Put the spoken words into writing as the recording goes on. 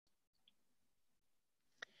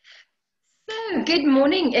So, good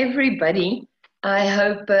morning, everybody. I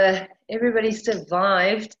hope everybody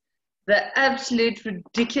survived the absolute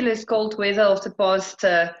ridiculous cold weather of the past.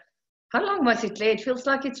 How long was it, Claire? It feels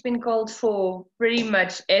like it's been cold for pretty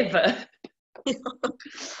much ever.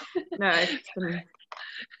 No, it's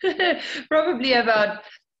been... Probably about,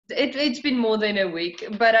 it's been more than a week,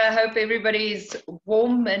 but I hope everybody is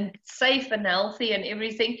warm and safe and healthy and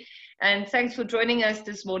everything. And thanks for joining us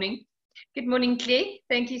this morning. Good morning, Claire.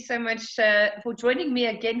 Thank you so much for joining me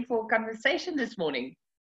again for conversation this morning.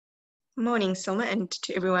 Morning, Selma, and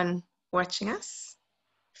to everyone watching us.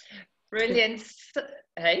 Brilliant.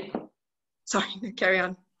 Hey. Sorry, carry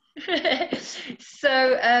on.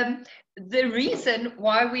 So the reason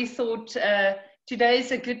why we thought today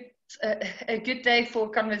is a good day for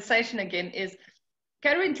conversation again is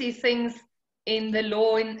currently things in the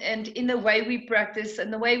law and in the way we practice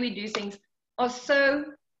and the way we do things are so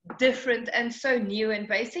different and so new, and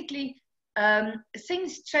basically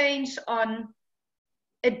things change on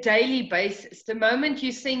a daily basis. The moment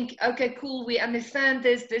you think, okay, cool, we understand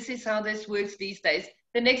this is how this works these days,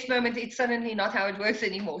 the next moment it's suddenly not how it works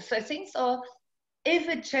anymore. So things are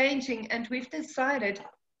ever changing, and we've decided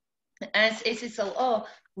as SSLR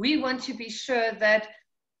we want to be sure that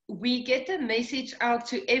we get the message out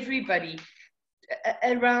to everybody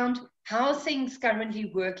around how things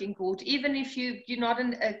currently work in court, even if you're not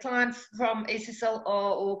a client from SSLR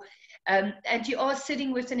or and you are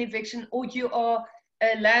sitting with an eviction, or you are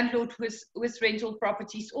a landlord with rental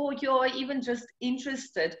properties, or you are even just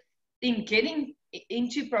interested in getting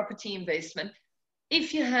into property investment.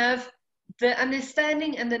 If you have the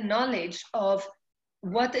understanding and the knowledge of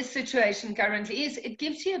what the situation currently is, it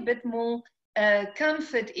gives you a bit more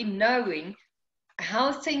comfort in knowing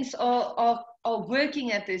how things are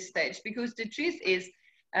working at this stage. Because the truth is,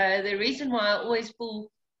 the reason why I always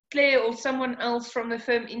pull Claire or someone else from the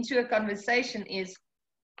firm into a conversation is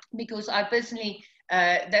because I personally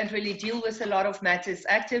don't really deal with a lot of matters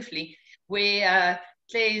actively, where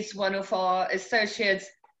Claire is one of our associates,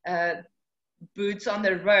 boots on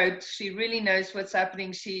the road. She really knows what's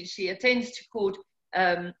happening. She attends to court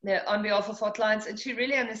on behalf of our clients, and she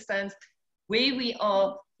really understands where we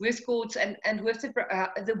are with courts and with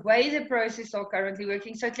the way the process are currently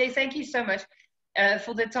working. So Claire, thank you so much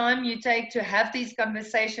for the time you take to have these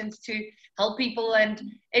conversations, to help people and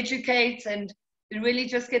educate and really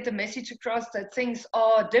just get the message across that things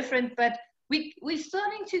are different, but we're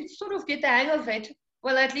starting to sort of get the hang of it,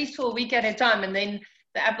 well, at least for a week at a time, and then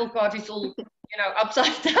the apple cart is all,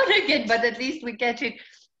 upside down again, but at least we catch it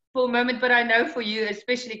for a moment. But I know for you,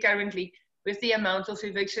 especially currently, with the amount of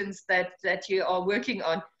evictions that you are working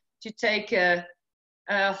on, to take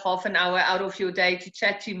half an hour out of your day to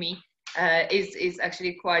chat to me is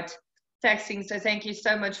actually quite taxing. So thank you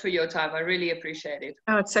so much for your time. I really appreciate it.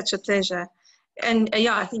 Oh, it's such a pleasure. And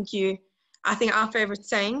yeah, I think our favorite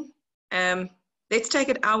saying, let's take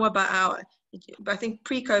it hour by hour. I think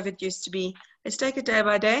pre-COVID used to be, let's take it day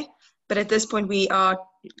by day. But at this point, we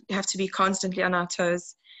have to be constantly on our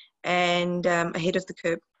toes and ahead of the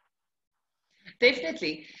curve.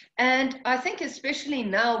 Definitely. And I think especially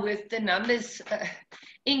now with the numbers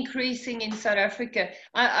increasing in South Africa,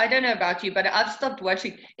 I don't know about you, but I've stopped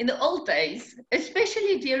watching. In the old days,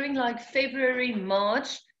 especially during like February,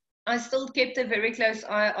 March, I still kept a very close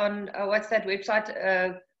eye on what's that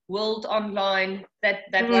website, World Online, that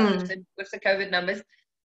one with the COVID numbers.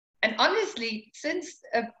 And honestly, since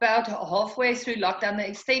about halfway through lockdown, the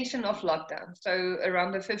extension of lockdown, so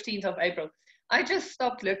around the 15th of April, I just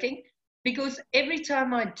stopped looking, because every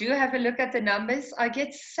time I do have a look at the numbers, I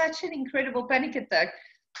get such an incredible panic attack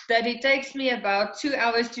that it takes me about 2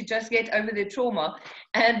 hours to just get over the trauma.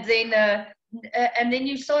 And then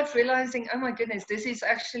you start realizing, oh my goodness, this is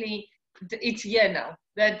actually, it's here now.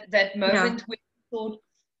 That moment when you thought,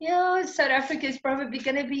 yeah, South Africa is probably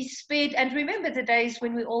going to be spared. And remember the days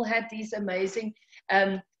when we all had these amazing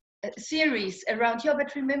series around,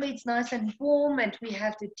 but remember it's nice and warm, and we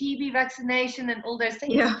have the TB vaccination and all those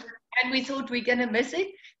things. Yeah. And we thought we're going to miss it.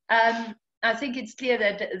 I think it's clear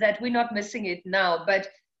that we're not missing it now. But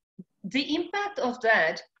the impact of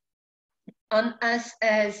that on us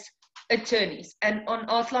as attorneys and on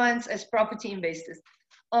our clients as property investors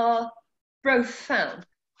are profound.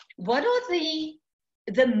 What are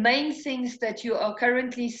the main things that you are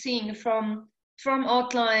currently seeing from our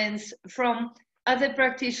clients, from other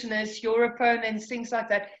practitioners, your opponents, things like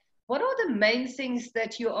that? What are the main things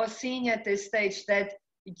that you are seeing at this stage that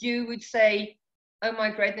you would say, oh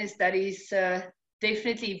my greatness, that is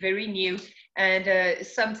definitely very new, and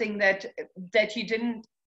something that you didn't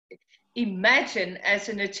imagine as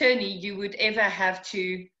an attorney you would ever have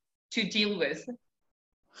to deal with?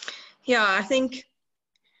 Yeah, I think,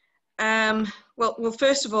 well,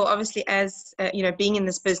 first of all, obviously, as you know, being in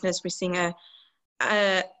this business, we're seeing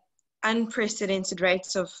a unprecedented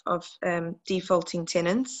rates of defaulting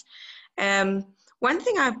tenants. One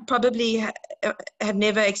thing I probably have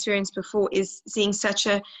never experienced before is seeing such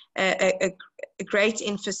a great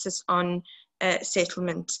emphasis on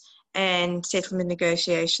settlement and settlement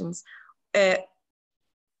negotiations.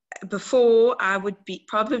 Before, I would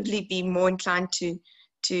probably be more inclined to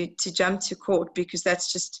jump to court, because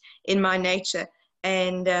that's just in my nature.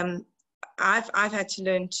 And I've had to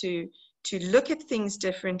learn to look at things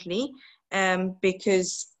differently,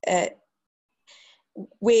 because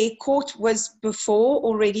where court was before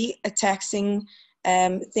already a taxing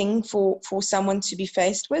thing for someone to be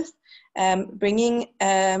faced with, bringing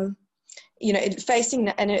you know, facing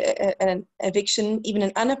an eviction, even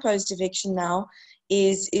an unopposed eviction now,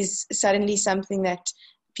 is suddenly something that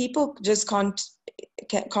people just can't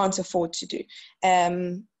afford to do.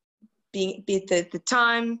 Be it the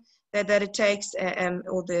time that it takes,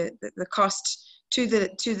 or the cost to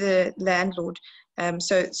the landlord.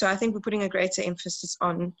 So I think we're putting a greater emphasis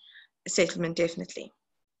on settlement, definitely.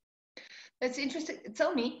 That's interesting.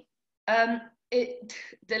 Tell me,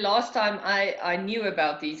 the last time I knew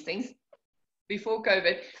about these things, before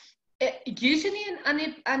COVID, usually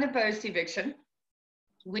an unopposed eviction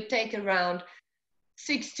would take around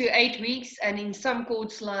 6 to 8 weeks, and in some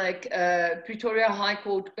courts like Pretoria High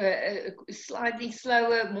Court, slightly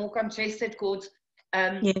slower, more congested courts,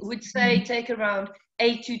 Yes. would say take around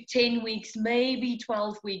 8 to 10 weeks, maybe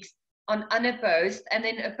 12 weeks on unopposed. And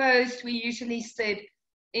then opposed, we usually said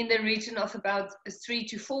in the region of about 3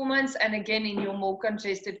 to 4 months, and again in your more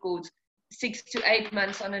congested courts, 6 to 8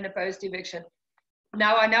 months on an opposed eviction.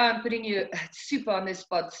 Now I know I'm putting you super on the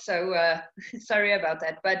spot, so sorry about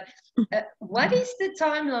that. But what is the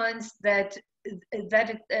timelines that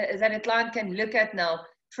a client can look at now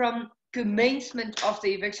from commencement of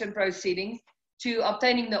the eviction proceedings to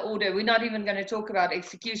obtaining the order? We're not even going to talk about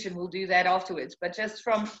execution. We'll do that afterwards. But just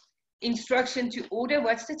from instruction to order,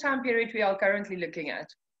 what's the time period we are currently looking at?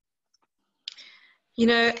 You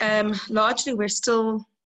know, largely we're still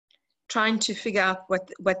trying to figure out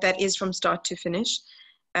what that is from start to finish,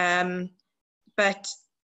 but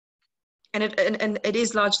it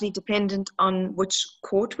is largely dependent on which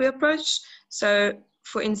court we approach. So,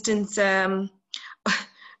 for instance,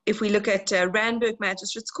 if we look at Randburg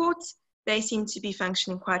Magistrates Courts, they seem to be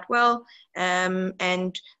functioning quite well,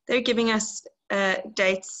 and they're giving us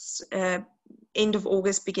dates end of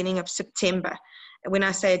August, beginning of September. When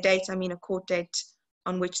I say a date, I mean a court date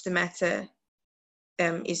on which the matter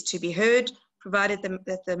is to be heard, provided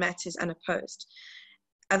that the matter is unopposed.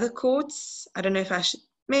 Other courts, I don't know if I should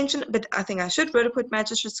mention, but I think I should. Roodepoort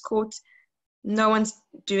Magistrates Court, no one's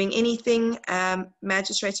doing anything.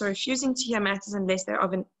 Magistrates are refusing to hear matters unless they're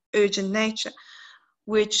of an urgent nature,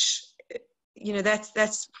 which, you know,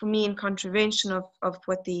 that's for me in contravention of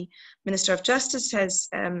what the Minister of Justice has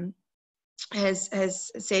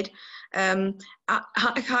said.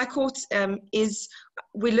 High Court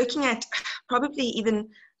we're looking at probably even,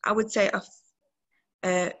 I would say,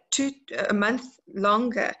 a month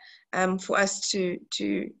longer for us to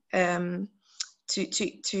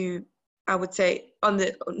I would say, on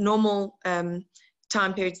the normal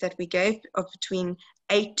time periods that we gave of between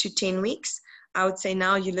 8 to 10 weeks. I would say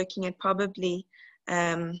now you're looking at probably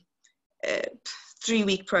a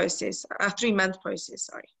 3-week process, a 3-month process,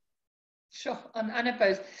 sorry. Sure, on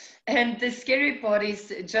unopposed. And the scary part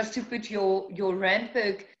is, just to put your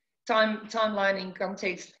Randburg timeline in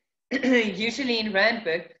context, usually in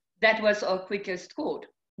Randburg, that was our quickest court.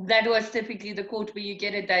 That was typically the court where you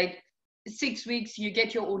get a date, 6 weeks, you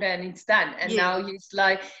get your order and it's done. And now it's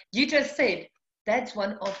like, you just said, that's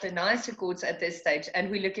one of the nicer courts at this stage. And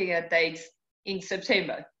we're looking at dates in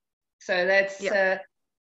September. So that's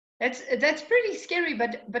pretty scary.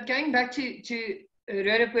 But going back to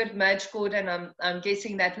Roodepoort Maj Court, and I'm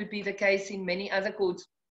guessing that would be the case in many other courts.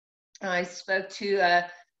 I spoke to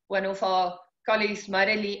one of our colleagues,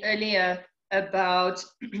 Marily, earlier about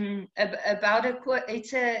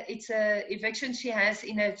it's a eviction she has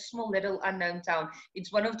in a small little unknown town.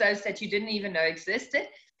 It's one of those that you didn't even know existed.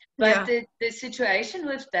 But the situation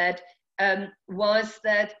with that was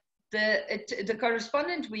that the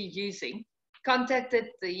correspondent we're using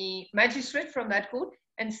contacted the magistrate from that court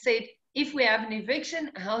and said, if we have an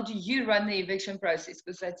eviction, how do you run the eviction process?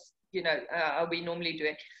 Because that's, you know, how we normally do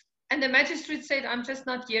it. And the magistrate said, I'm just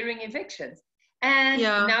not hearing evictions. And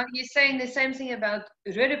now you're saying the same thing about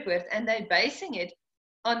Roodepoort, and they're basing it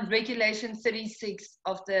on Regulation 36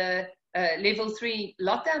 of the Level 3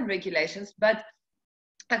 lockdown regulations. But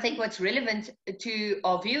I think what's relevant to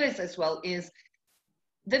our viewers as well is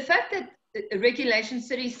the fact that Regulation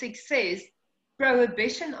 36 says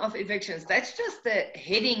prohibition of evictions. That's just the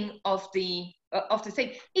heading of the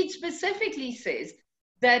thing. It specifically says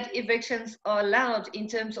that evictions are allowed in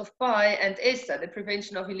terms of PI and ESTA, the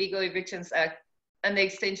Prevention of Illegal Evictions Act, and the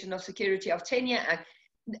Extension of Security of Tenure Act.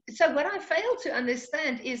 So what I fail to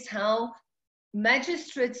understand is how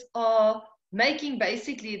magistrates are making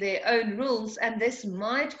basically their own rules, and this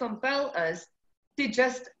might compel us to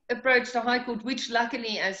just approach the High Court, which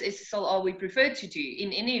luckily as SSLR we prefer to do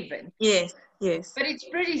in any event. Yes, yes. But it's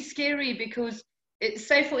pretty scary because,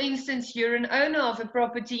 say for instance, you're an owner of a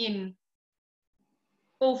property in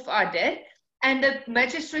Pofadder, and the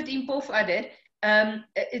magistrate in Pofadder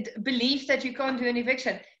believes that you can't do an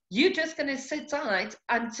eviction. You're just going to sit tight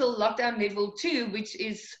until lockdown level 2, which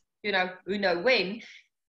is, you know, who know when,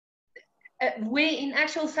 where in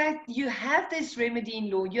actual fact you have this remedy in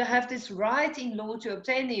law, you have this right in law to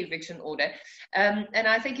obtain the eviction order. And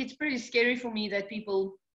I think it's pretty scary for me that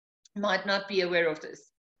people might not be aware of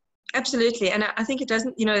this. Absolutely. And I think it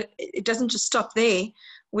doesn't, you know, it doesn't just stop there.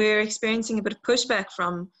 We're experiencing a bit of pushback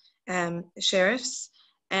from sheriffs,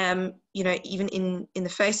 you know, even in the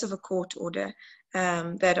face of a court order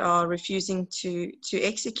that are refusing to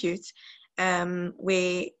execute,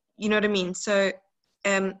 where, you know what I mean? So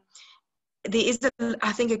there is,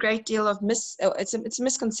 I think, a great deal of it's a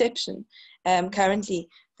misconception currently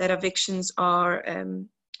that evictions are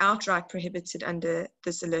outright prohibited under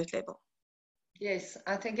this alert level. Yes,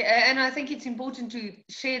 I think it's important to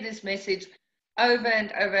share this message over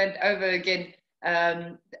and over and over again.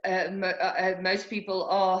 Most people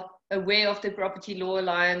are aware of the Property Law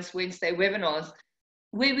Alliance Wednesday webinars,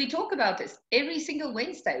 where we talk about this every single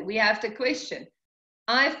Wednesday. We have the question.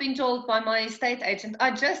 I've been told by my estate agent. I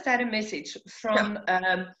just had a message from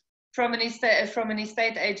an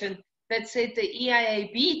estate agent that said the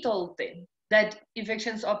EIAB told them that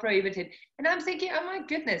evictions are prohibited, and I'm thinking, oh my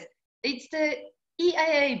goodness, it's the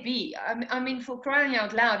EIAB. I mean, for crying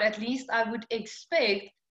out loud, at least I would expect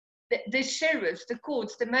the sheriffs, the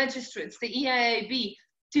courts, the magistrates, the EIAB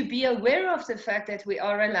to be aware of the fact that we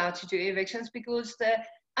are allowed to do evictions, because the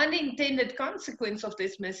unintended consequence of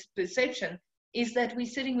this misperception is that we're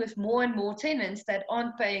sitting with more and more tenants that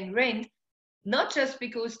aren't paying rent, not just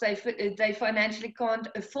because they financially can't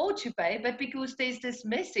afford to pay, but because there's this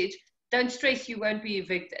message, don't stress, you won't be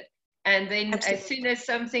evicted. And then Absolutely. As soon as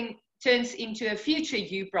something turns into a future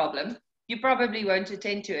you problem, you probably won't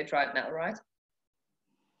attend to it right now, right?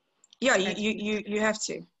 Yeah, you have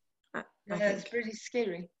to. It's pretty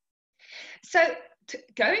scary. So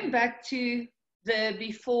going back to the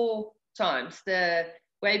before times, the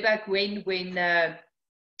way back when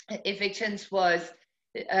evictions was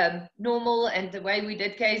normal and the way we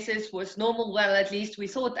did cases was normal. Well, at least we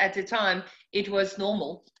thought at the time it was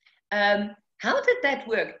normal. How did that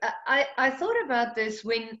work? I thought about this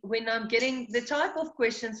when I'm getting the type of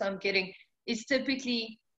questions I'm getting is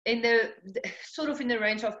typically in the sort of in the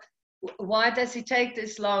range of, why does it take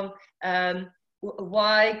this long?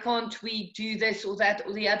 Why can't we do this or that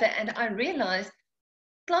or the other? And I realized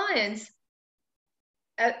clients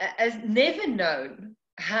has never known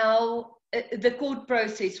how the court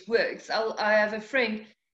process works. I have a friend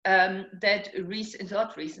that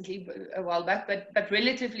not recently, a while back, but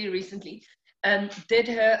relatively recently, did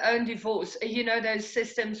her own divorce. You know, those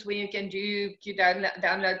systems where you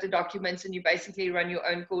download the documents and you basically run your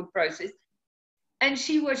own court process. And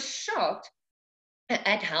she was shocked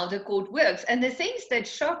at how the court works. And the things that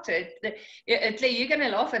shocked her, Claire, you're going to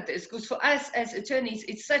laugh at this, because for us as attorneys,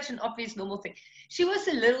 it's such an obvious normal thing. She was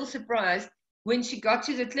a little surprised when she got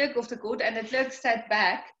to the clerk of the court and the clerk sat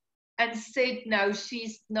back and said, no,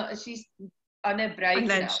 she's on a break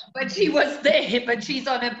now. But she was there, but she's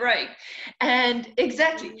on a break. And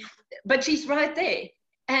exactly, but she's right there.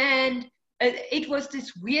 And it was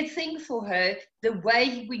this weird thing for her, the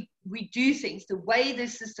way we do things, the way the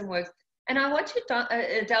system works. And I want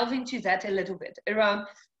to delve into that a little bit around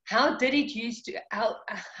how did it used to,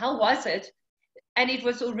 how was it? And it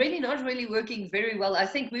was already not really working very well. I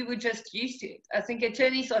think we were just used to it. I think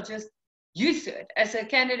attorneys are just used to it. As a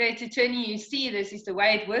candidate attorney, you see this is the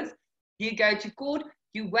way it works. You go to court,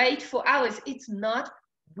 you wait for hours. It's not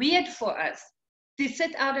weird for us to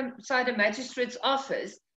sit outside a magistrate's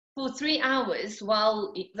office for 3 hours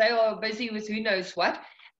while they are busy with who knows what,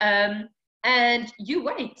 and you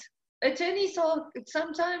wait. Attorneys are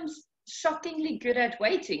sometimes shockingly good at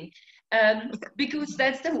waiting, because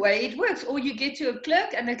that's the way it works. Or you get to a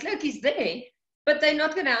clerk and the clerk is there, but they're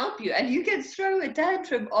not going to help you. And you can throw a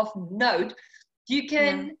tantrum of note. You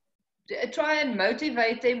can try and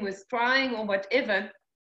motivate them with crying or whatever.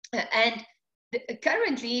 And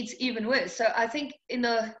currently it's even worse. So I think in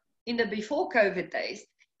the before COVID days,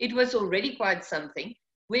 it was already quite something,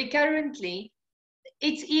 where currently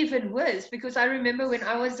it's even worse, because I remember when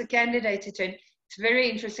I was a candidate attorney, it's very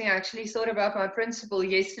interesting. I actually thought about my principal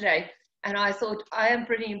yesterday, and I thought, I am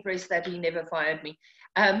pretty impressed that he never fired me.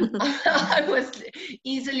 I was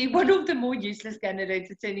easily one of the more useless candidate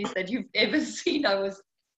attorneys that you've ever seen.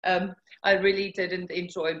 I really didn't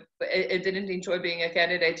enjoy being a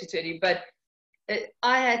candidate attorney, but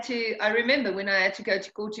I remember when I had to go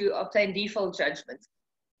to court to obtain default judgments,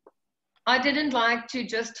 I didn't like to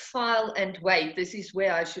just file and wait. This is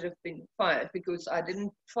where I should have been fired, because I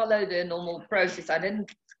didn't follow the normal process.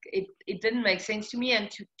 It didn't make sense to me.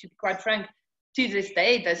 And to be quite frank, to this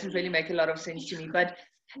day, it doesn't really make a lot of sense to me. But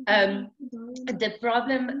the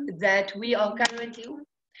problem that we are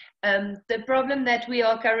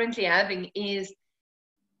currently having is,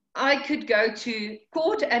 I could go to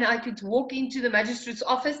court and I could walk into the magistrate's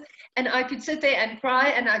office and I could sit there and cry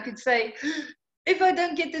and I could say, if I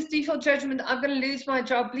don't get this default judgment, I'm going to lose my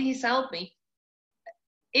job. Please help me.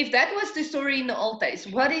 If that was the story in the old days,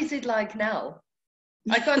 what is it like now?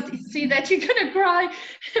 I can't see that you're going to cry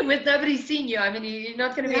with nobody seeing you. I mean, you're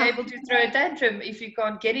not going to be able to throw a tantrum if you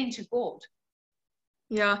can't get into court.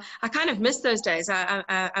 Yeah, I kind of miss those days.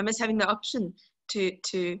 I miss having the option to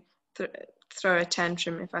throw a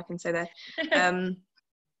tantrum, if I can say that.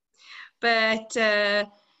 But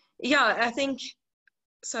yeah, I think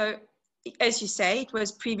so. As you say, it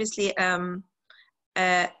was previously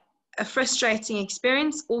a frustrating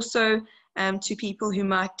experience, also to people who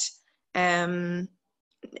might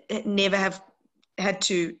never have had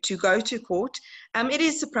to go to court. It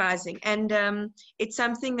is surprising, and it's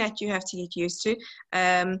something that you have to get used to.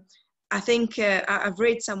 I think I've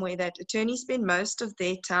read somewhere that attorneys spend most of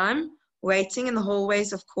their time waiting in the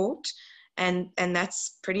hallways of court, and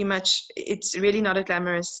that's pretty much, it's really not a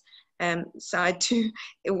glamorous side to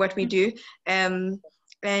what we do.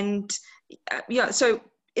 Yeah, so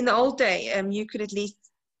in the old day, you could at least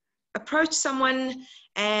approach someone,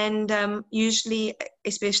 and usually,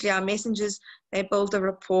 especially our messengers, they build a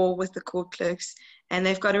rapport with the court clerks, and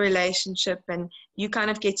they've got a relationship, and you kind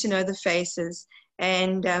of get to know the faces,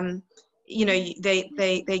 and you know,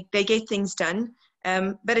 they get things done.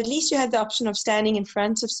 But at least you had the option of standing in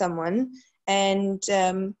front of someone and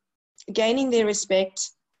gaining their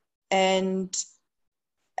respect, and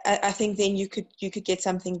I think then you could get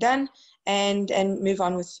something done and move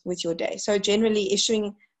on with your day. So generally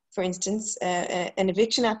issuing, for instance, an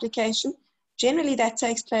eviction application, generally that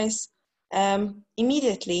takes place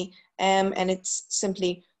immediately, and it's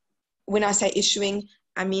simply, when I say issuing,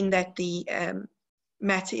 I mean that the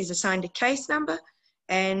matter is assigned a case number,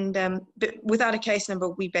 and but without a case number,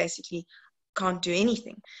 we basically can't do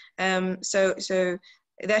anything. So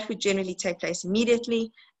that would generally take place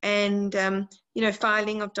immediately, and you know,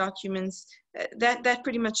 filing of documents, that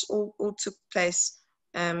pretty much all took place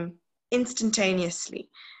instantaneously.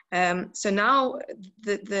 So now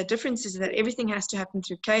the difference is that everything has to happen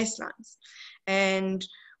through case lines, and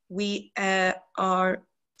we there are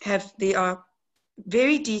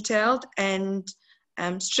very detailed and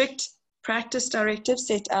strict practice directives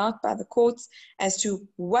set out by the courts as to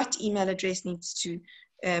what email address needs to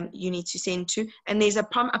you need to send to, and there's I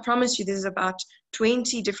promise you, there's about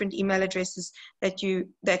 20 different email addresses that you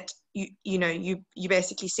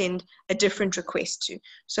basically send a different request to.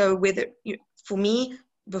 So whether for me,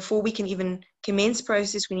 before we can even commence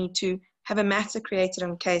process, we need to have a matter created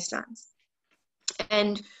on case lines,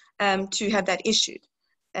 and to have that issued,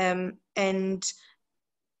 and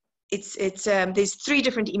it's there's 3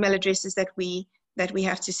 different email addresses that we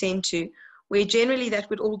have to send to, where generally that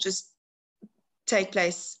would all just take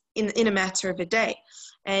place in a matter of a day,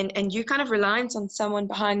 and you kind of reliant on someone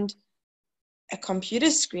behind a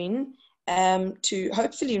computer screen to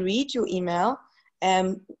hopefully read your email.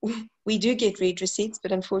 We do get read receipts,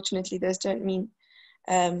 but unfortunately those don't mean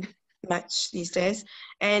much these days,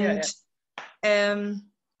 and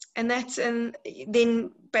that's, and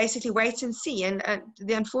then basically wait and see. And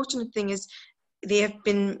the unfortunate thing is, there have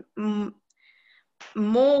been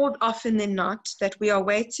more often than not that we are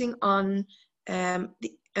waiting on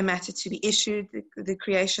a matter to be issued, the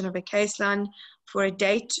creation of a case line, for a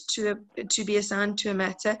date to be assigned to a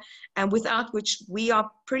matter, and without which we are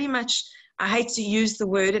pretty much, I hate to use the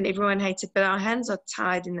word and everyone hates it, but our hands are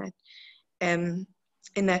tied in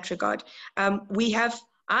that regard. I've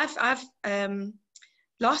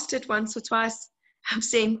lost it once or twice. I've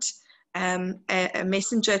sent a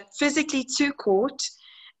messenger physically to court,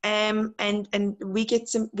 and we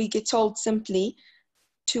get told simply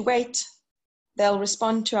to wait. they'll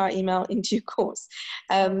respond to our email in due course.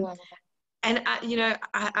 And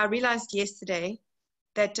I realized yesterday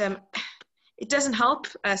that it doesn't help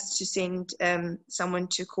us to send someone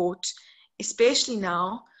to court, especially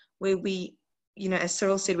now where we, as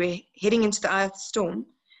Cyril said, we're heading into the eye of the storm.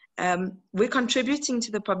 We're contributing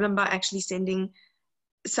to the problem by actually sending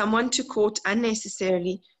someone to court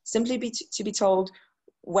unnecessarily, simply to be told,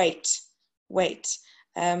 wait.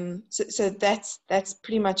 So that's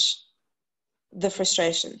pretty much the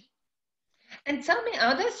frustration. And tell me,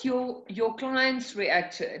 how does your clients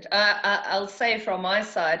react to it? I'll say from my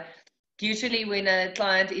side, usually when a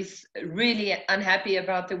client is really unhappy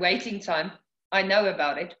about the waiting time, I know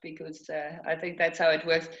about it, because I think that's how it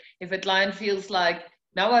works. If a client feels like,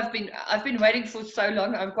 now I've been waiting for so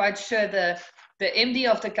long, I'm quite sure the MD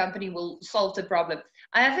of the company will solve the problem.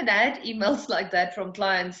 I haven't had emails like that from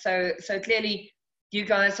clients, so clearly you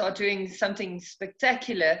guys are doing something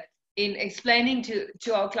spectacular in explaining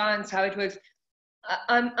to our clients how it works.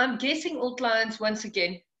 I'm guessing all clients, once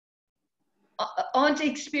again, aren't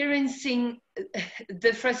experiencing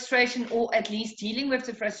the frustration, or at least dealing with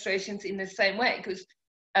the frustrations in the same way, because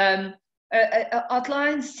our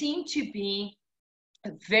clients seem to be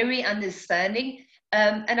very understanding,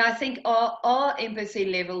 and I think our empathy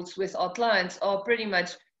levels with our clients are pretty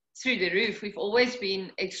much through the roof. We've always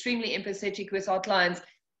been extremely empathetic with our clients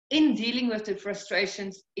in dealing with the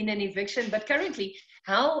frustrations in an eviction. But currently,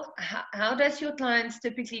 how does your clients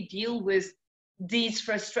typically deal with these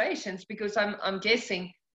frustrations? Because I'm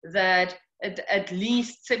guessing that at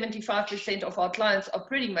least 75% of our clients are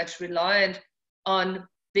pretty much reliant on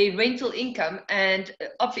their rental income, and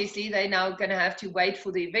obviously they're now going to have to wait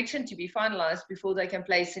for the eviction to be finalized before they can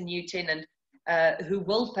place a new tenant who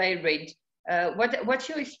will pay rent. What's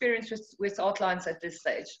your experience with our clients at this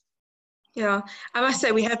stage? Yeah, I must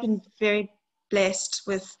say we have been very blessed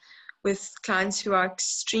with clients who are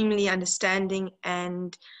extremely understanding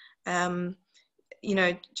and actually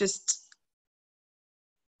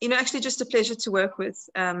just a pleasure to work with.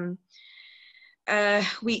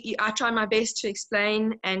 I try my best to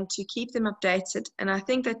explain and to keep them updated, and I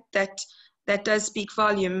think that does speak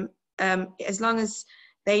volume, as long as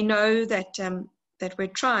they know that we're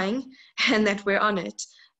trying and that we're on it,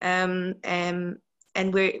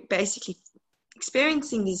 and we're basically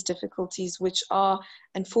experiencing these difficulties, which are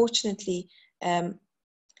unfortunately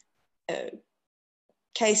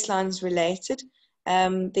case lines related.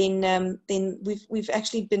 Then we've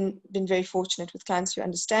actually been very fortunate with clients who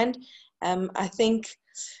understand. I think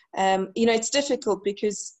it's difficult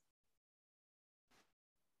because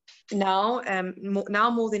now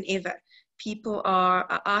more than ever,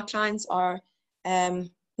 our clients are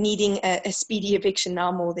needing a speedy eviction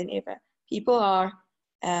now more than ever. People are,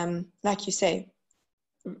 like you say,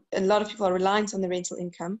 a lot of people are reliant on the rental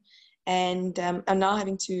income, and are now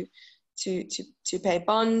having to pay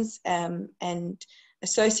bonds and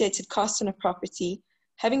associated costs on a property,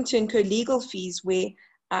 having to incur legal fees where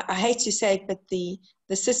I hate to say it, but the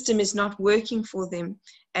system is not working for them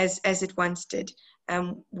as it once did.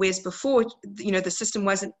 Whereas before, the system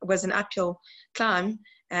was an uphill climb.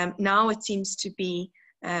 Now it seems to be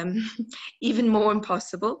even more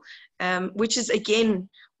impossible, which is again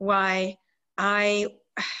why I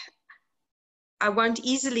won't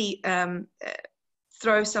easily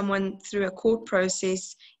throw someone through a court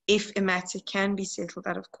process if a matter can be settled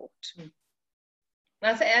out of court.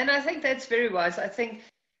 And I think that's very wise. I think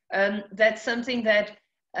that's something that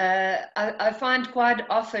I find quite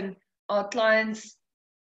often our clients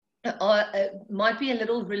might be a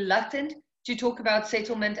little reluctant to talk about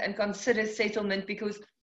settlement and consider settlement, because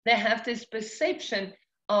they have this perception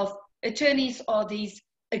of attorneys are these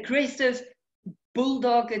aggressive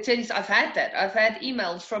bulldog attorneys. I've had that. I've had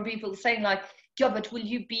emails from people saying like, yeah, but will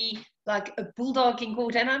you be like a bulldog in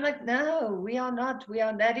court? And I'm like, no, we are not.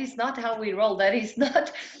 That is not how we roll. That is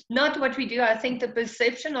not what we do. I think the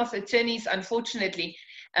perception of attorneys, unfortunately,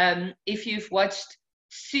 if you've watched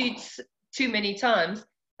Suits too many times,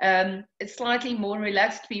 it's slightly more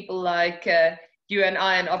relaxed people like you and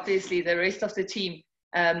I, and obviously the rest of the team.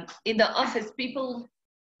 In the office, people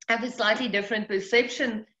have a slightly different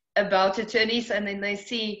perception about attorneys, and then they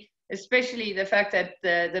see, especially the fact that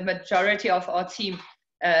the majority of our team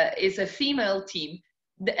is a female team,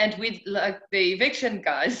 and with like the eviction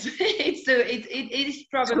guys, it is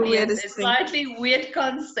probably a slightly weird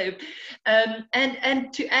concept.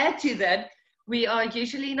 And to add to that, we are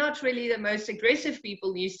usually not really the most aggressive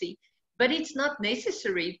people you see, but it's not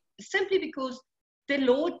necessary, simply because the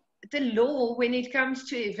law when it comes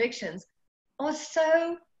to evictions are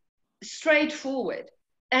so straightforward,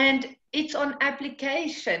 and it's on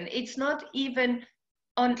application. It's not even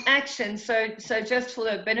on action. So just for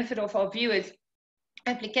the benefit of our viewers,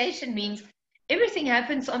 application means everything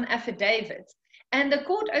happens on affidavits, and the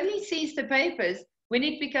court only sees the papers when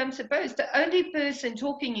it becomes supposed. The only person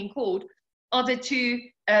talking in court are the two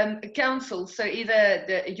counsels, so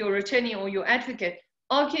either your attorney or your advocate,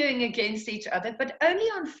 arguing against each other, but only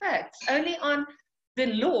on facts, only on the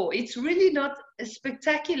law. It's really not as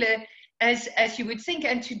spectacular as you would think.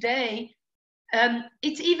 And today,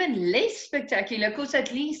 it's even less spectacular, because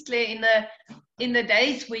at least in the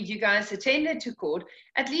days where you guys attended to court,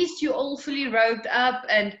 at least you're all fully robed up,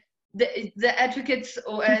 and the advocates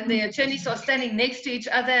and the attorneys are standing next to each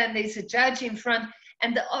other, and there's a judge in front,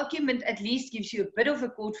 and the argument at least gives you a bit of a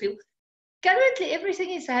court feel. Currently, everything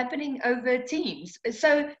is happening over Teams,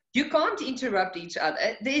 so you can't interrupt each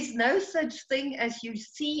other. There's no such thing as you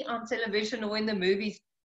see on television or in the movies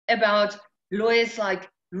about lawyers like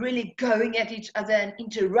really going at each other and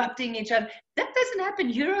interrupting each other. That doesn't happen.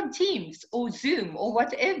 You're on Teams or Zoom or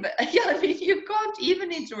whatever. Yeah, I mean, you can't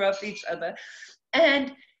even interrupt each other.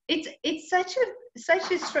 And it's such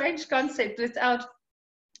a strange concept, without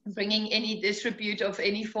bringing any disrepute of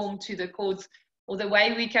any form to the courts or the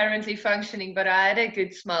way we're currently functioning. But I had a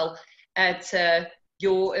good smile at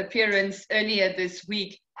your appearance earlier this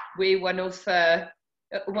week, where one of the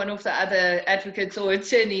other advocates or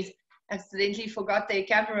attorneys accidentally forgot their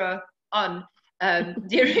camera on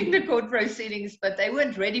during the court proceedings, but they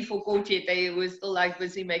weren't ready for court yet. They were still like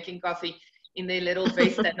busy making coffee in their little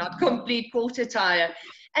vest and not complete court attire.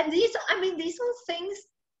 And these are things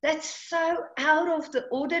that's so out of the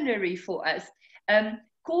ordinary for us.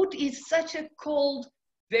 Court is such a cold,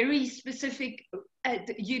 very specific,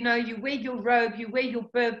 you wear your robe, you wear your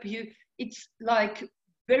bib, it's like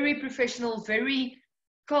very professional, very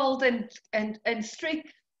cold and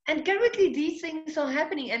strict. And currently these things are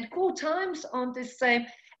happening, and court times aren't the same.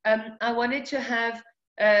 I wanted to have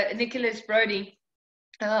Nicholas Brody,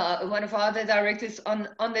 one of our other directors, on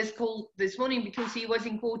this call this morning, because he was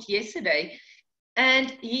in court yesterday.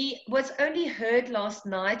 And he was only heard last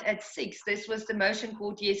night at 6. This was the motion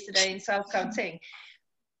court yesterday in South Gauteng.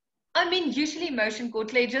 I mean, usually motion court,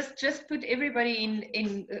 they just put everybody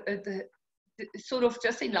in the sort of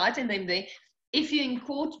just enlighten them there. If you're in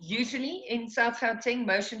court, usually in South Gauteng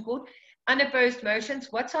motion court, unopposed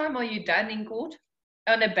motions, what time are you done in court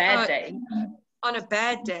on a bad day? On a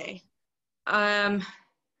bad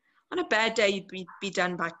day, you'd be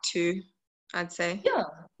done by 2, I'd say. Yeah,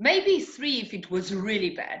 maybe 3 if it was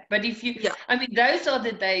really bad. But if you, yeah. I mean, those are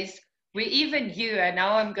the days where even you, and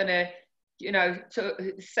now I'm going to,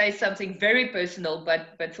 to say something very personal,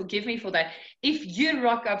 but forgive me for that. If you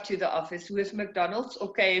rock up to the office with McDonald's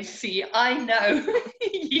or KFC, I know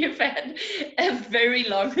you've had a very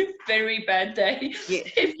long, very bad day. Yeah.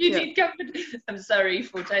 If you need comfort, I'm sorry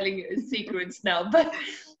for telling secrets now, but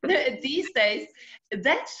these days,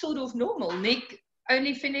 that's sort of normal. Nick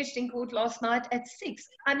only finished in court last night at 6,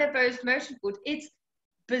 unopposed motion court. It's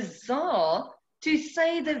bizarre, to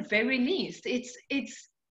say the very least. It's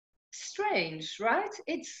strange, right?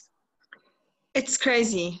 It's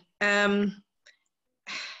crazy. Really,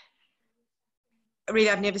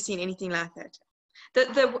 I've never seen anything like that.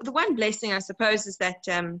 The one blessing, I suppose, is that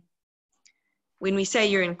when we say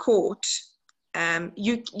you're in court,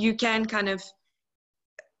 you can kind of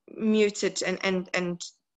mute it and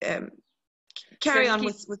carry on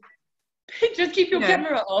with just keep your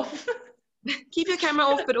camera off. Keep your camera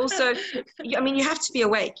off, but also, I mean, you have to be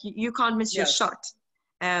awake. You can't miss your shot.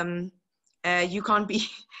 You can't be,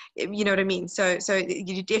 you know what I mean? So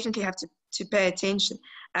you definitely have to pay attention.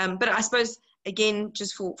 But I suppose, again,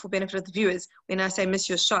 just for benefit of the viewers, when I say miss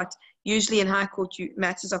your shot, usually in high court,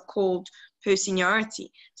 matters are called per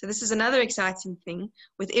seniority. So this is another exciting thing.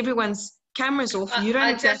 With everyone's cameras off, you don't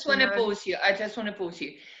exactly I just want to pause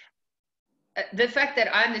you. The fact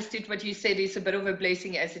that I understood what you said is a bit of a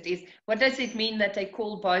blessing as it is. What does it mean that they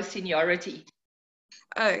call by seniority?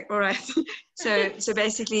 Oh, all right. So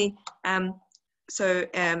basically, however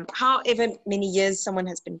many years someone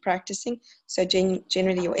has been practicing, so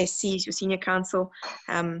generally your SCs, your senior counsel,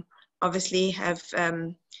 obviously have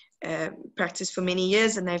practiced for many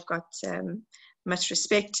years, and they've got much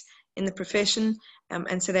respect in the profession,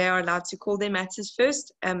 and so they are allowed to call their matters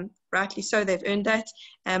first. Rightly so, they've earned that.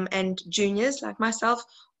 And juniors like myself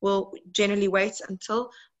will generally wait until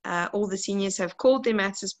all the seniors have called their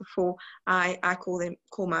matters before I call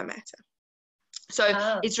my matter.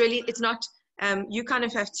 So it's not, you kind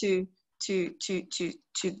of have to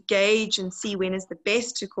gauge and see when is the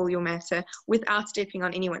best to call your matter without stepping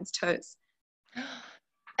on anyone's toes.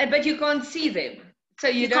 But you can't see them, so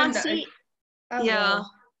you don't can't see.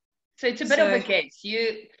 So it's a bit of a guess.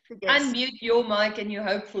 Yes. unmute your mic and you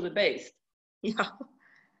hope for the best. Yeah.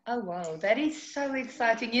 Oh, wow. That is so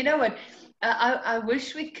exciting. You know what? I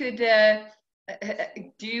wish we could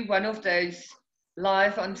do one of those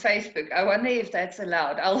live on Facebook. I wonder if that's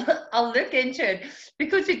allowed. I'll look into it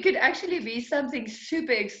because it could actually be something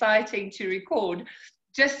super exciting to record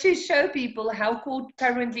just to show people how court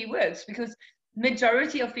currently works, because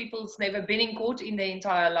majority of people's never been in court in their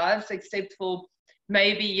entire lives except for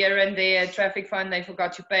maybe here and there a traffic fine they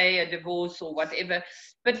forgot to pay, a divorce or whatever.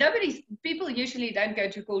 But people usually don't go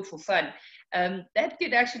to court for fun. That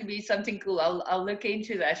could actually be something cool. I'll look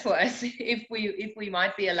into that for us if we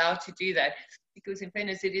might be allowed to do that, because in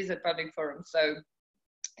fairness it is a public forum, so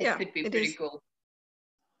it could be pretty cool.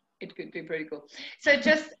 It could be pretty cool. So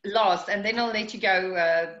just last, and then I'll let you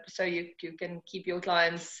go so you can keep your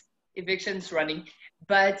clients' evictions running.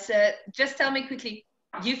 But just tell me quickly,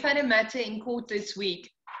 you've had a matter in court this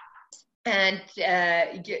week, and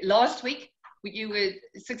last week you were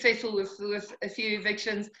successful with a few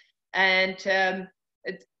evictions, and in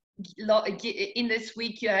this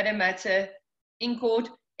week you had a matter in court.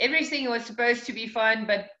 Everything was supposed to be fine,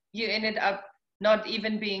 but you ended up not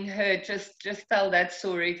even being heard. Just tell that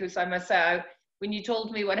story, because I must say, when you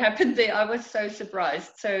told me what happened there, I was so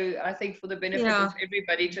surprised. So I think for the benefit of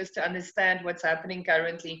everybody, just to understand what's happening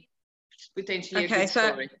currently, potentially a good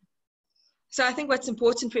story. So I think what's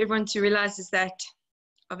important for everyone to realize is that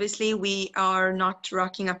obviously we are not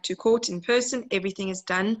rocking up to court in person. Everything is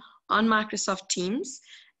done on Microsoft Teams,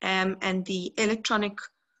 and the electronic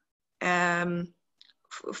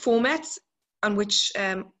formats on which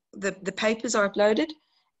the papers are uploaded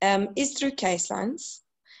is through Caselines.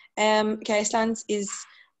 Caselines is,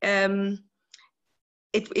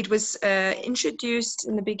 it was introduced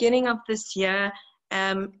in the beginning of this year.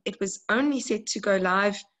 It was only set to go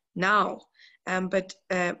live now, but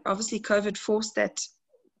obviously COVID forced that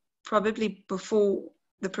probably before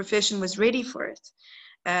the profession was ready for it.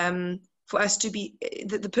 For us to be,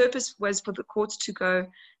 the purpose was for the courts to go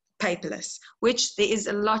paperless, which there is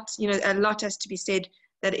a lot has to be said,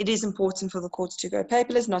 that it is important for the courts to go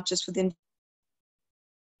paperless, not just for them.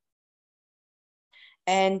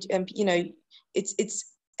 And it's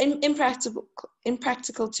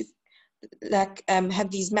impractical to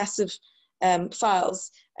have these massive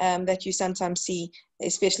files that you sometimes see,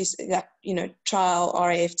 especially trial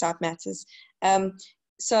RAF type matters.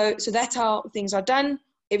 So that's how things are done.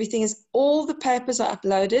 All the papers are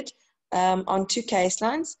uploaded onto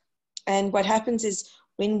Caselines, and what happens is,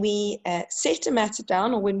 when we set a matter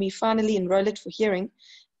down, or when we finally enroll it for hearing,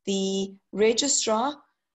 the registrar,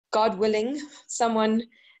 God willing, someone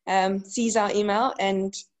sees our email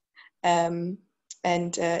and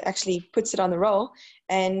actually puts it on the roll,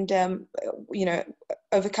 and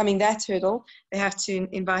overcoming that hurdle, they have to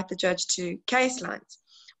invite the judge to Caselines.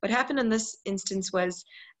 What happened in this instance was,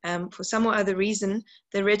 for some or other reason,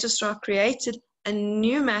 the registrar created a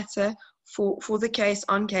new matter for the case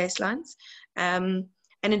on Caselines,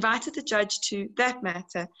 and invited the judge to that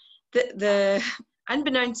matter. The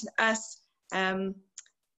unbeknownst to us,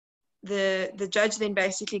 the judge then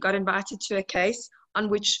basically got invited to a case on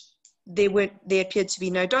which there appeared to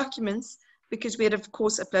be no documents, because we had of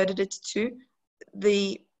course uploaded it to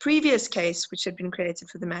the previous case which had been created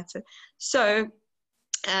for the matter. So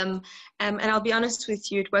and I'll be honest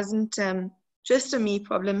with you, it wasn't just a me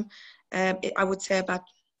problem. I would say about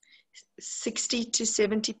 60 to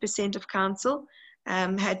 70% of counsel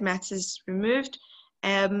had matters removed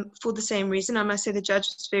for the same reason. I must say the judge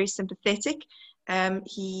was very sympathetic.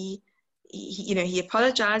 He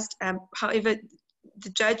apologized. However, the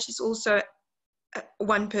judge is also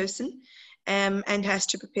one person and has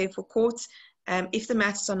to prepare for court. If the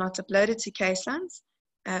matters are not uploaded to Caselines,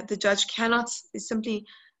 the judge cannot simply,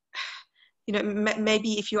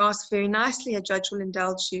 maybe if you ask very nicely, a judge will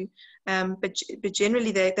indulge you. But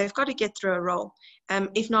generally, they've got to get through a role.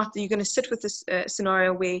 If not, you're going to sit with this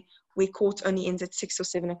scenario where court only ends at 6 or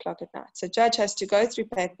 7 o'clock at night. So judge has to go through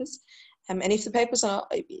papers. And if the papers are,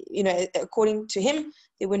 according to him,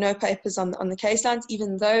 there were no papers on the Caselines,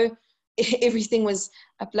 even though everything was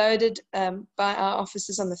uploaded by our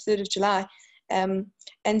officers on the 3rd of July. And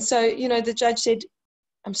so, the judge said,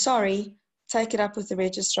 I'm sorry, take it up with the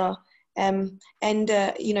registrar. Everyone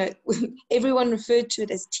referred to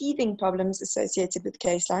it as teething problems associated with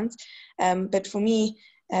Caselines. But for me,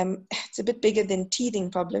 it's a bit bigger than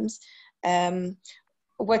teething problems.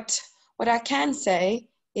 What I can say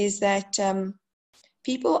is that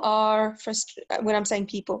people are frustrated. When I'm saying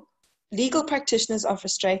people, legal practitioners are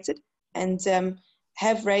frustrated and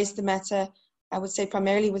have raised the matter, I would say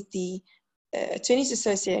primarily with the Attorneys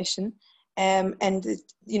Association, and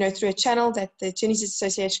through a channel that the Attorneys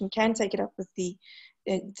Association can take it up with the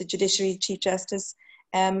Judiciary Chief Justice,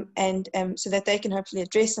 so that they can hopefully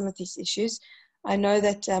address some of these issues. I know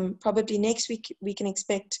that probably next week we can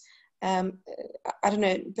expect, I don't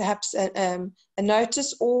know, perhaps a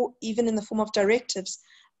notice, or even in the form of directives,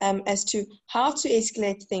 as to how to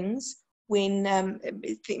escalate things when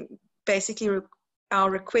basically our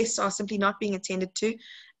requests are simply not being attended to,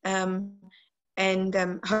 and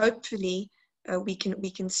hopefully we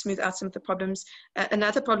can smooth out some of the problems.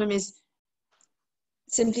 Another problem is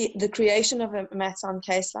simply the creation of a matter on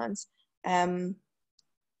case lines.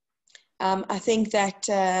 I think that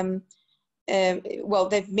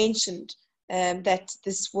they've mentioned that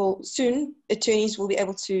this will soon, attorneys will be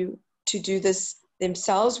able to do this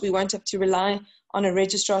themselves. We won't have to rely on a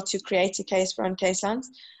registrar to create a case for on case lines,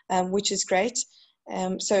 which is great.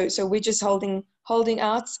 So we're just holding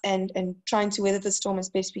out and trying to weather the storm as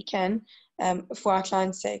best we can for our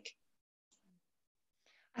clients' sake.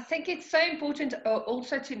 I think it's so important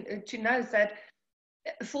also to know that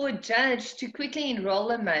for a judge to quickly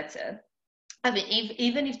enroll a matter, I mean,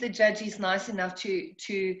 even if the judge is nice enough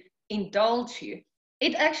to indulge you,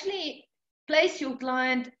 it actually place your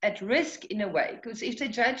client at risk in a way, because if the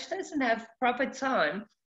judge doesn't have proper time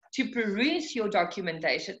to peruse your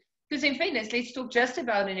documentation, because in fairness, let's talk just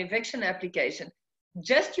about an eviction application,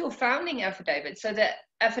 just your founding affidavit, so the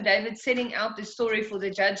affidavit setting out the story for the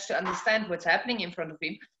judge to understand what's happening in front of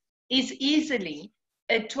him, is easily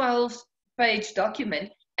a 12-page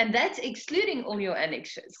document, and that's excluding all your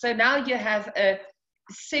annexes. So now you have a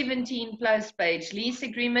 17+ page lease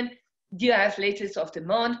agreement, you have letters of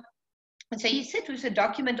demand, and so you sit with a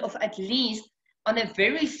document of at least, on a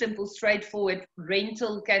very simple, straightforward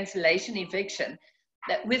rental cancellation eviction,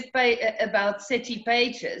 that with about 30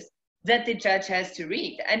 pages that the judge has to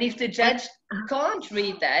read. And if the judge can't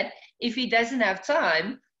read that, if he doesn't have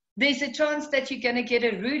time, there's a chance that you're going to get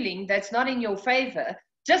a ruling that's not in your favor,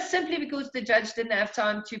 just simply because the judge didn't have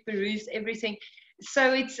time to peruse everything.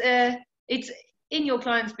 So it's in your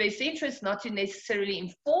client's best interest not to necessarily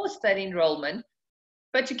enforce that enrollment,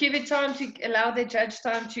 but to give it time, to allow the judge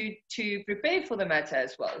time to prepare for the matter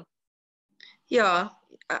as well. Yeah,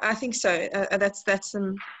 I think so. That's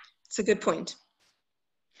a good point.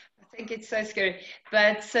 I think it's so scary.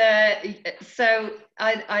 But so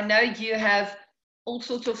I know you have all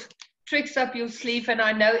sorts of tricks up your sleeve, and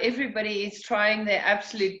I know everybody is trying their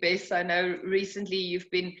absolute best. I know recently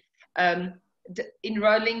you've been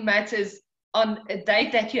enrolling matters on a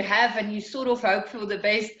date that you have, and you sort of hope for the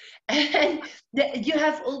best, and you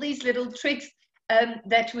have all these little tricks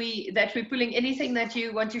that we're pulling. Anything that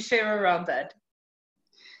you want to share around that?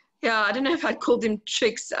 Yeah, I don't know if I'd call them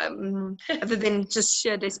tricks, other than just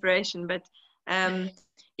sheer desperation. But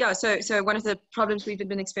yeah, so one of the problems we've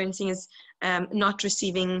been experiencing is not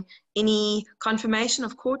receiving any confirmation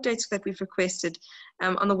of court dates that we've requested.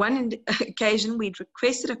 On the one occasion, we'd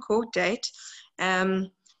requested a court date,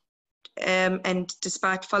 and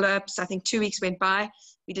despite follow-ups, I think 2 weeks went by,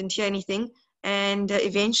 we didn't hear anything. And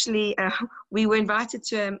eventually we were invited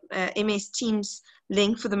to a MS Teams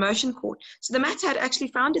link for the motion court. So the matter had actually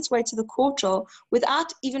found its way to the court roll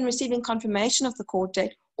without even receiving confirmation of the court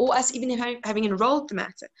date, or us even having enrolled the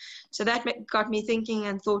matter. So that got me thinking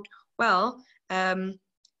and thought, well,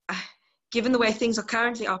 given the way things are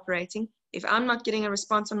currently operating, if I'm not getting a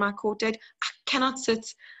response on my court date, I can't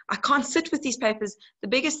sit with these papers. The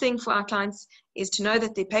biggest thing for our clients is to know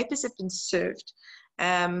that their papers have been served.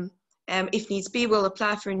 If needs be, we'll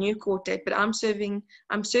apply for a new court date, but I'm serving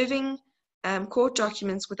court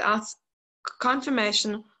documents without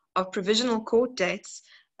confirmation of provisional court dates,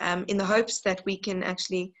 in the hopes that we can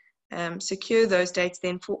actually secure those dates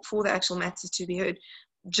then for the actual matters to be heard,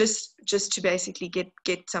 just to basically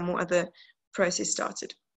get some more other process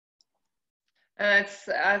started.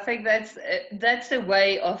 I think that's a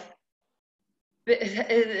way of,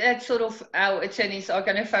 that's sort of how attorneys are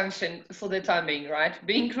going to function for the time being, right?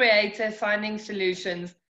 Being creative, finding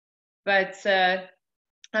solutions. But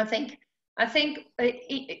I think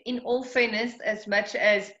in all fairness, as much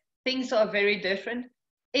as things are very different,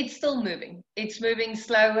 it's still moving. It's moving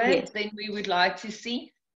slower than we would like to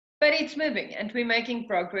see, but it's moving, and we're making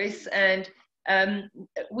progress, and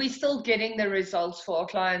we're still getting the results for our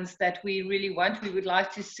clients that we really want. We would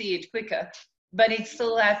like to see it quicker, but it's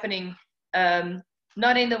still happening,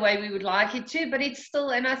 not in the way we would like it to, but it's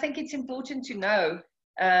still, and I think it's important to know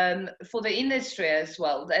for the industry as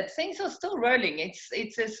well, that things are still rolling.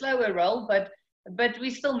 It's a slower roll, but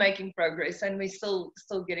we're still making progress, and we're still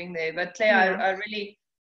getting there. But Claire, I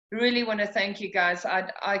really want to thank you guys.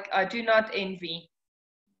 I do not envy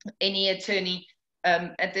any attorney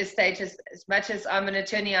at this stage, as much as I'm an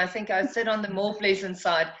attorney, I think I sit on the more pleasant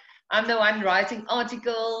side. I'm the one writing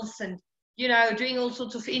articles and, you know, doing all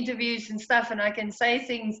sorts of interviews and stuff, and I can say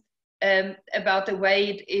things about the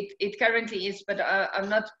way it currently is, but I'm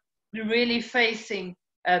not really facing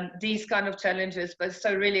these kind of challenges. But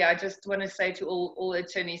so really, I just want to say to all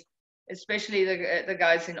attorneys, especially the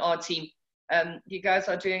guys in our team, you guys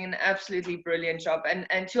are doing an absolutely brilliant job.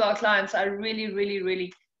 And to our clients, I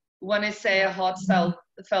really want to say a heartfelt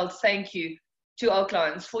thank you to our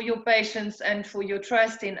clients for your patience and for your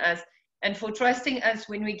trust in us, and for trusting us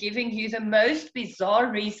when we're giving you the most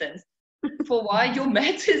bizarre reasons for why your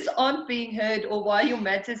matters aren't being heard, or why your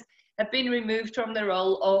matters have been removed from the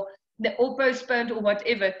roll, or postponed, or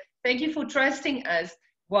whatever. Thank you for trusting us.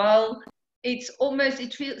 While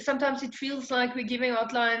sometimes it feels like we're giving our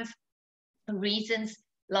clients reasons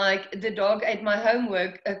like the dog ate my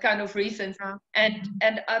homework kind of reasons. And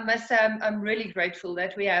I must say, I'm really grateful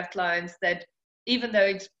that we have clients that, even though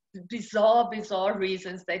it's bizarre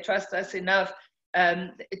reasons, they trust us enough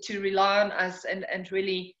to rely on us and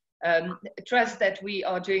really trust that we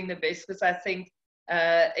are doing the best. Because I think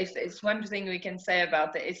if it's one thing we can say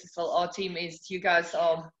about the SSLR team, is you guys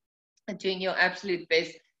are doing your absolute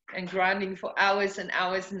best and grinding for hours and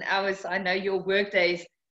hours and hours. I know your work days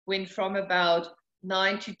went from about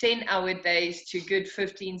 9 to 10 hour days to good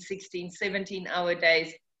 15, 16, 17 hour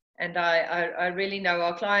days. And I really know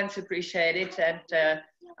our clients appreciate it, and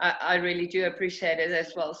I really do appreciate it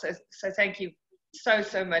as well. So thank you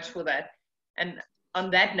so much for that. And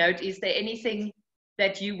on that note, is there anything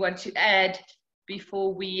that you want to add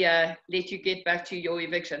before we let you get back to your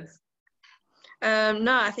evictions?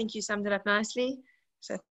 No, I think you summed it up nicely.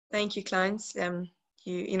 So thank you, clients.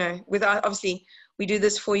 You know, obviously we do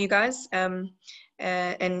this for you guys,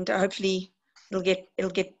 and hopefully it'll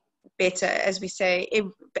get better. As we say,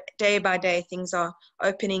 day by day, things are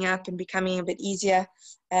opening up and becoming a bit easier.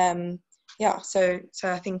 Yeah, so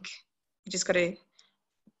I think we just got to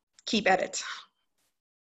keep at it.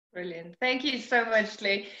 Brilliant. Thank you so much,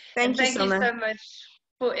 Lee. Thank you so much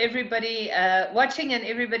for everybody watching, and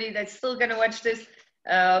everybody that's still going to watch this.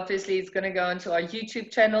 Obviously, it's going to go onto our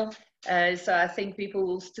YouTube channel. So I think people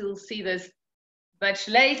will still see this much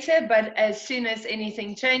later, but as soon as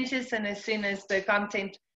anything changes and as soon as the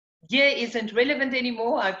content here isn't relevant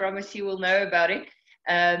anymore, I promise you will know about it.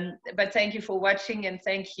 But thank you for watching, and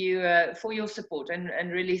thank you for your support,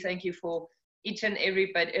 and really thank you for each and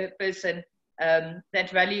every person that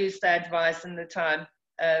values the advice and the time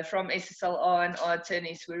from SSLR and our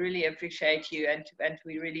attorneys. We really appreciate you, and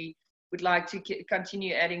we really would like to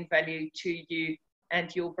continue adding value to you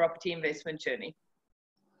and your property investment journey.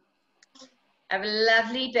 Have a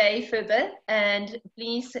lovely day further, and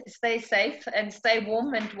please stay safe and stay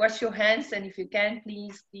warm and wash your hands, and if you can,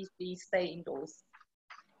 please stay indoors.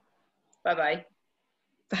 Bye-bye.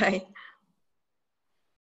 Bye.